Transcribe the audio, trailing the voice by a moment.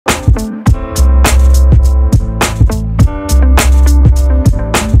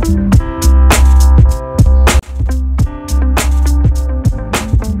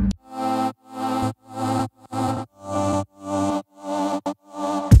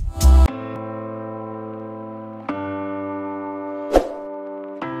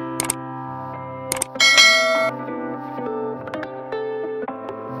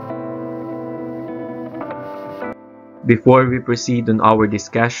Before we proceed on our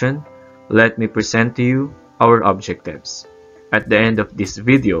discussion, let me present to you our objectives. At the end of this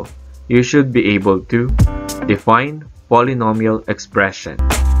video, you should be able to define polynomial expression,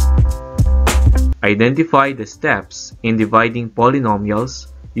 identify the steps in dividing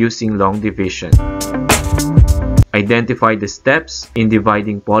polynomials using long division, identify the steps in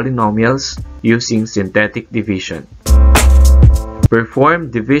dividing polynomials using synthetic division, perform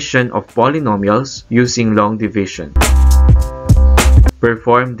division of polynomials using long division,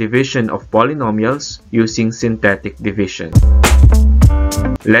 perform division of polynomials using synthetic division.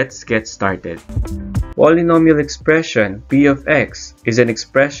 Let's get started. Polynomial expression P of x is an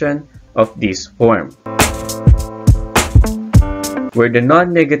expression of this form, where the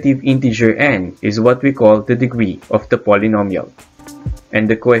non-negative integer n is what we call the degree of the polynomial, and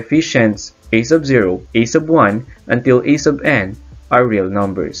the coefficients a sub 0, a sub 1 until a sub n are real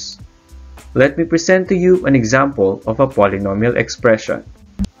numbers. Let me present to you an example of a polynomial expression.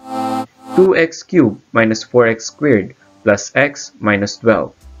 2x cubed minus 4x squared plus x minus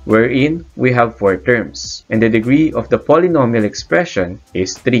 12, wherein we have 4 terms, and the degree of the polynomial expression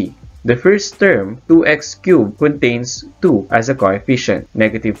is 3. The first term, 2x cubed, contains 2 as a coefficient,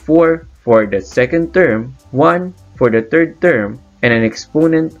 negative 4 for the second term, 1 for the third term, and an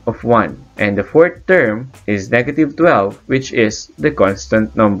exponent of 1. And the fourth term is negative 12, which is the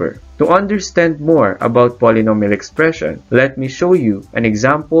constant number. To understand more about polynomial expression, let me show you an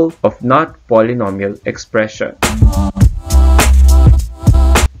example of not polynomial expression.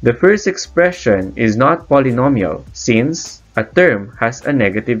 The first expression is not polynomial since a term has a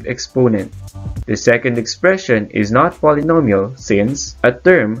negative exponent. The second expression is not polynomial since a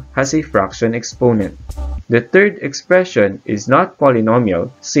term has a fraction exponent. The third expression is not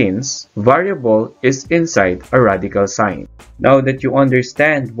polynomial since variable is inside a radical sign. Now that you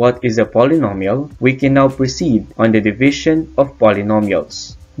understand what is a polynomial, we can now proceed on the division of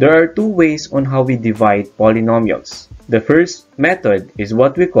polynomials. There are two ways on how we divide polynomials. The first method is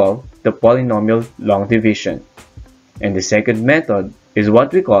what we call the polynomial long division, and the second method is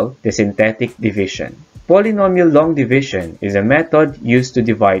what we call the synthetic division. Polynomial long division is a method used to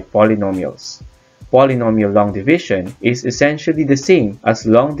divide polynomials. Polynomial long division is essentially the same as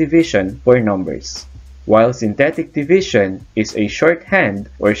long division for numbers, while synthetic division is a shorthand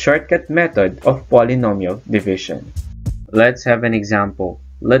or shortcut method of polynomial division. Let's have an example.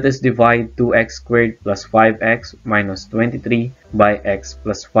 Let us divide 2x squared plus 5x minus 23 by x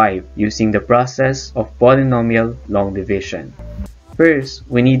plus 5 using the process of polynomial long division. First,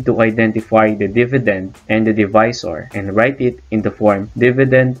 we need to identify the dividend and the divisor and write it in the form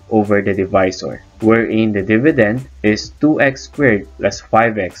dividend over the divisor, wherein the dividend is 2x squared plus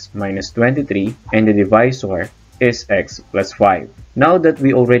 5x minus 23 and the divisor is x plus 5. Now that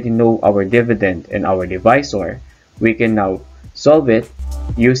we already know our dividend and our divisor, we can now solve it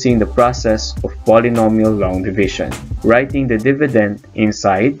using the process of polynomial long division, writing the dividend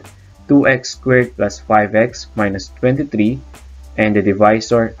inside 2x squared plus 5x minus 23 and the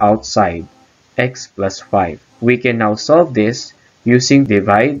divisor outside x plus 5. We can now solve this using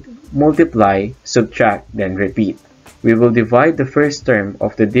divide, multiply, subtract, then repeat. We will divide the first term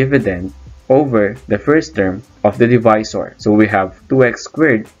of the dividend over the first term of the divisor. So we have 2x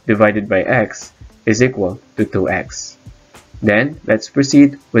squared divided by x is equal to 2x. Then, let's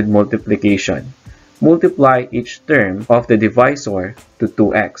proceed with multiplication. Multiply each term of the divisor to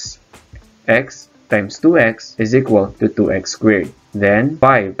 2x. X times 2x is equal to 2x squared. Then,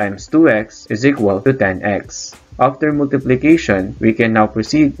 5 times 2x is equal to 10x. After multiplication, we can now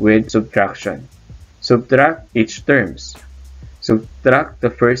proceed with subtraction. Subtract each terms. Subtract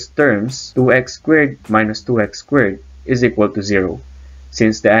the first terms, 2x squared minus 2x squared is equal to 0.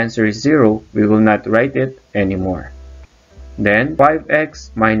 Since the answer is 0, we will not write it anymore. Then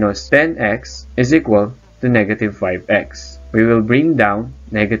 5x minus 10x is equal to negative 5x. We will bring down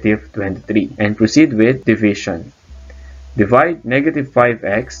negative 23 and proceed with division. Divide negative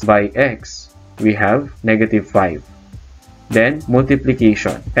 5x by x. We have negative 5. Then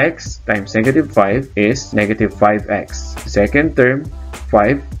multiplication. X times negative 5 is negative 5x. Second term,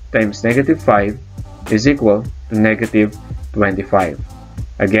 5 times negative 5 is equal to negative 25.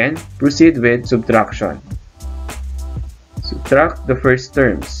 Again, proceed with subtraction. Subtract the first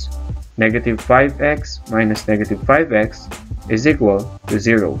terms. Negative 5x minus negative 5x is equal to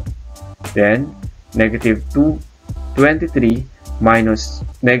 0. Then, negative 23 minus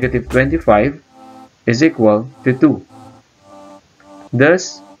negative 25 is equal to 2.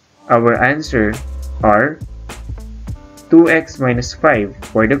 Thus, our answer are 2x minus 5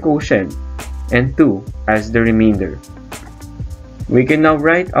 for the quotient and 2 as the remainder. We can now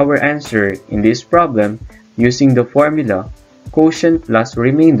write our answer in this problem using the formula quotient plus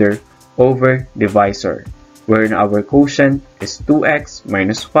remainder over divisor, wherein our quotient is 2x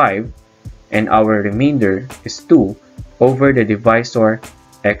minus 5 and our remainder is 2 over the divisor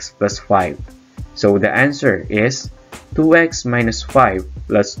x plus 5. So the answer is 2x minus 5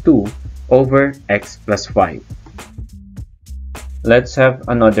 plus 2 over x plus 5. Let's have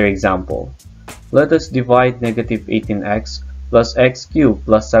another example. Let us divide negative 18x plus x cubed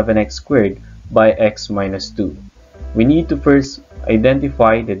plus 7x squared by x minus 2. We need to first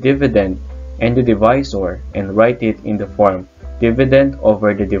identify the dividend and the divisor and write it in the form dividend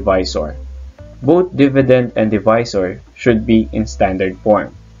over the divisor. Both dividend and divisor should be in standard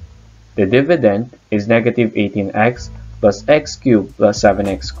form. The dividend is negative 18x plus x cubed plus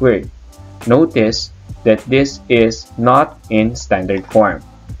 7x squared. Notice that this is not in standard form.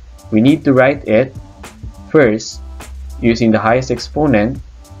 We need to write it first using the highest exponent,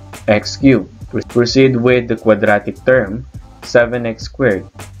 x cubed. Proceed with the quadratic term, 7x squared,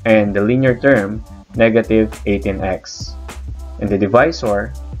 and the linear term, negative 18x. And the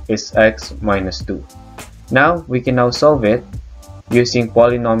divisor is x minus 2. Now, we can now solve it using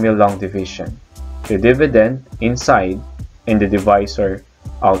polynomial long division. The dividend inside and the divisor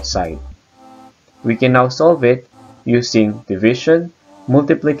outside. We can now solve it using division,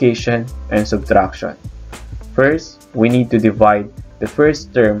 multiplication, and subtraction. First, we need to divide the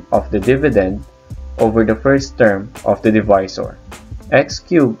first term of the dividend over the first term of the divisor. X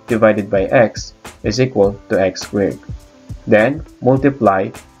cubed divided by x is equal to x squared. Then, multiply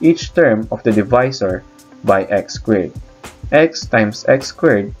each term of the divisor by x squared. X times x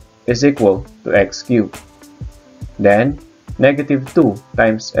squared is equal to x cubed. Then, negative 2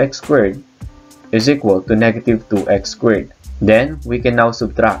 times x squared is equal to negative 2x squared. Then, we can now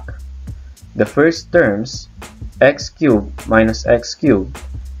subtract. The first terms, x cubed minus x cubed,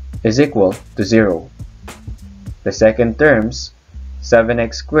 is equal to 0. The second terms,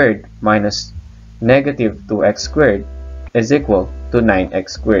 7x squared minus negative 2x squared, is equal to 9x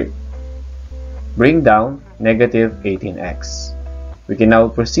squared. Bring down negative 18x. We can now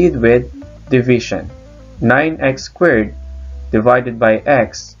proceed with division. 9x squared divided by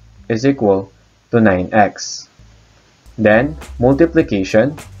x is equal to 9x. Then,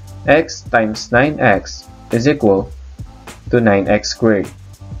 multiplication, x times 9x is equal to 9x squared.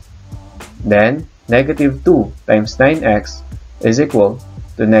 Then, negative 2 times 9x is equal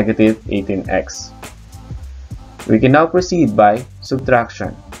to negative 18x. We can now proceed by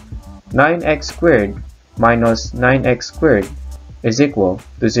subtraction. 9x squared minus 9x squared is equal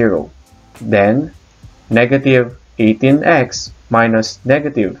to 0. Then, negative 18x minus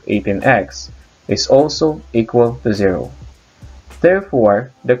negative 18x is also equal to 0.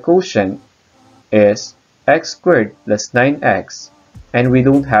 Therefore, the quotient is x squared plus 9x, and we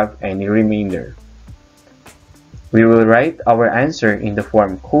don't have any remainder. We will write our answer in the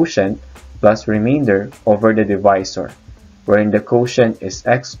form quotient plus remainder over the divisor, wherein the quotient is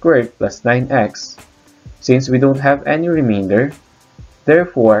x squared plus 9x. Since we don't have any remainder,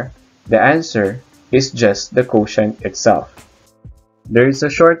 therefore, the answer is just the quotient itself. There is a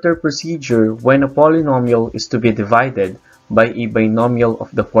shorter procedure when a polynomial is to be divided by a binomial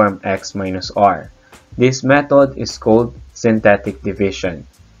of the form x minus r. This method is called synthetic division.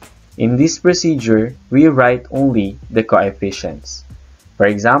 In this procedure, we write only the coefficients. For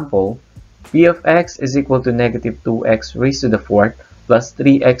example, p of x is equal to negative 2x raised to the fourth plus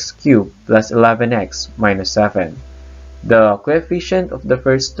 3x cubed plus 11x minus 7. The coefficient of the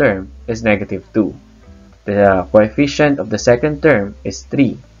first term is negative 2. The coefficient of the second term is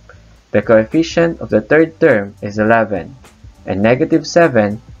 3. The coefficient of the third term is 11, and negative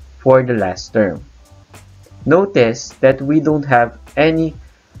 7 for the last term. Notice that we don't have any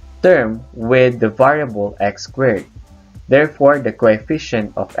term with the variable x squared. Therefore, the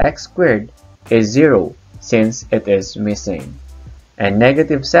coefficient of x squared is 0 since it is missing. And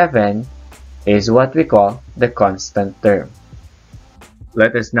negative 7 is what we call the constant term.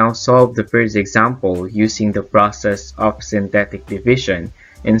 Let us now solve the first example using the process of synthetic division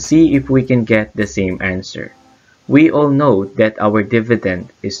and see if we can get the same answer. We all know that our dividend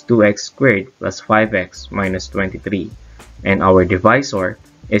is 2x squared plus 5x minus 23, and our divisor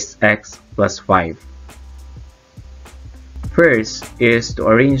is x plus 5. First is to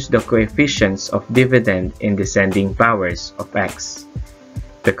arrange the coefficients of dividend in descending powers of x.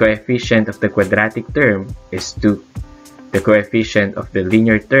 The coefficient of the quadratic term is 2. The coefficient of the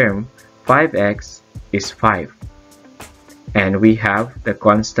linear term, 5x, is 5. And we have the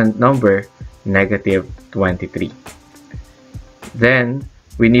constant number, negative 23. Then,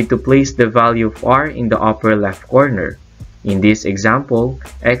 we need to place the value of r in the upper left corner. In this example,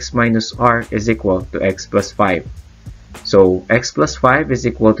 x minus r is equal to x plus 5. So x plus 5 is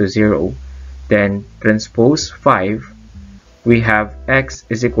equal to 0. Then transpose 5, we have x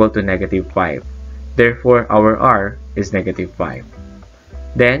is equal to negative 5. Therefore, our r is negative 5.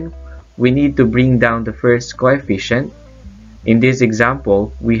 Then, we need to bring down the first coefficient. In this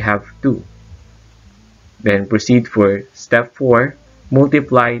example, we have 2. Then proceed for step 4.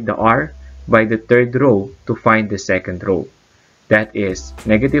 Multiply the r by the third row to find the second row. That is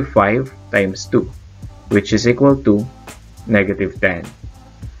negative 5 times 2, which is equal to negative 10.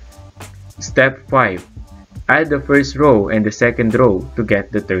 Step 5. Add the first row and the second row to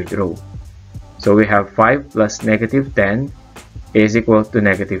get the third row. So we have 5 plus negative 10 is equal to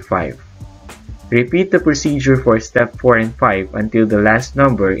negative 5. Repeat the procedure for step 4 and 5 until the last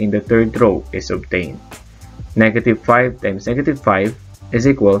number in the third row is obtained. Negative 5 times negative 5 is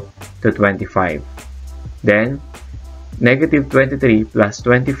equal to 25. Then, negative 23 plus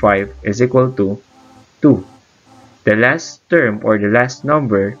 25 is equal to 2. The last term or the last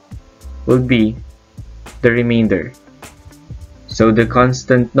number will be the remainder. So the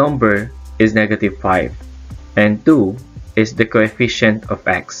constant number is negative 5 and 2 is the coefficient of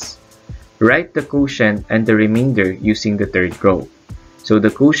x. Write the quotient and the remainder using the third row. So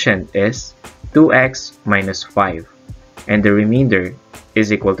the quotient is 2x minus 5 and the remainder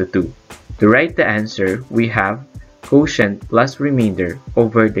is equal to 2. To write the answer, we have quotient plus remainder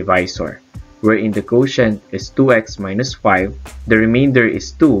over divisor, wherein the quotient is 2x minus 5, the remainder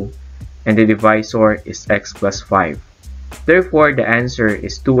is 2, and the divisor is x plus 5. Therefore, the answer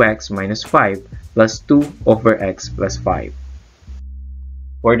is 2x minus 5 plus 2 over x plus 5.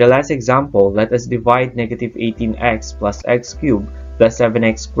 For the last example, let us divide negative 18x plus x cubed plus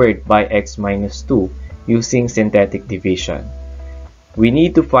 7x squared by x minus 2 using synthetic division. We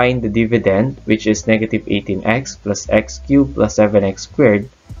need to find the dividend, which is negative 18x plus x cubed plus 7x squared,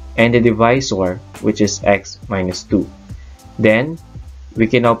 and the divisor, which is x minus 2. Then, we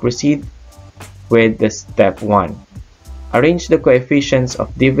can now proceed with the step 1. Arrange the coefficients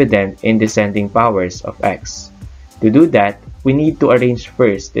of dividend in descending powers of x. To do that, we need to arrange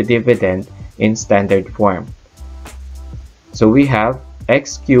first the dividend in standard form. So we have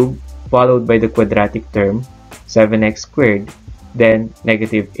x cubed followed by the quadratic term 7x squared, then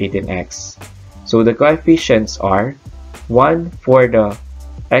negative 18x. So the coefficients are 1 for the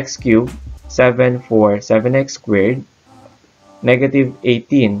x cubed, 7 for 7x squared, negative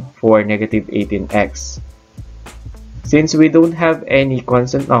 18 for negative 18x. Since we don't have any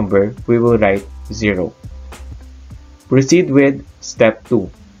constant number, we will write 0. Proceed with step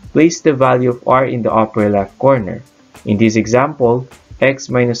 2. Place the value of r in the upper left corner. In this example, x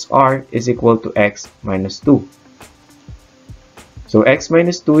minus r is equal to x minus 2. So x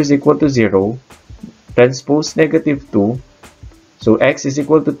minus 2 is equal to 0. Transpose negative 2. So x is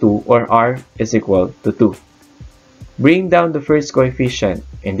equal to 2 or r is equal to 2. Bring down the first coefficient.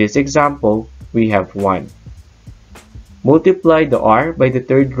 In this example, we have 1. Multiply the r by the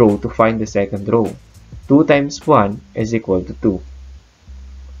third row to find the second row. 2 times 1 is equal to 2.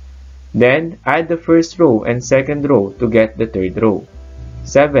 Then, add the first row and second row to get the third row.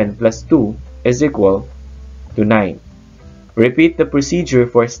 7 plus 2 is equal to 9. Repeat the procedure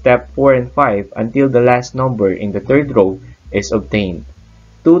for step 4 and 5 until the last number in the third row is obtained.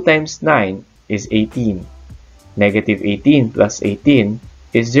 2 times 9 is 18. Negative 18 plus 18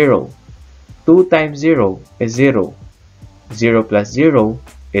 is 0. 2 times 0 is 0. 0 plus 0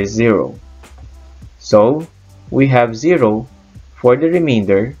 is 0. So, we have 0 for the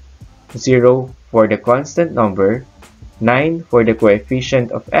remainder, 0 for the constant number, 9 for the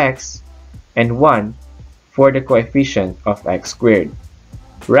coefficient of x, and 1 for the coefficient of x squared.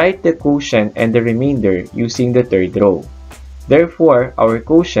 Write the quotient and the remainder using the third row. Therefore, our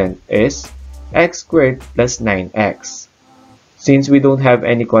quotient is x squared plus 9x. Since we don't have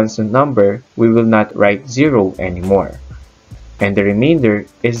any constant number, we will not write 0 anymore. And the remainder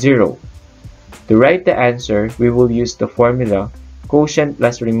is 0. To write the answer, we will use the formula quotient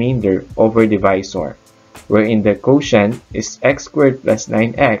plus remainder over divisor, wherein the quotient is x squared plus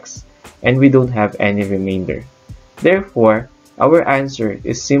 9x and we don't have any remainder. Therefore, our answer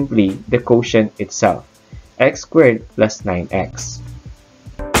is simply the quotient itself, x squared plus 9x.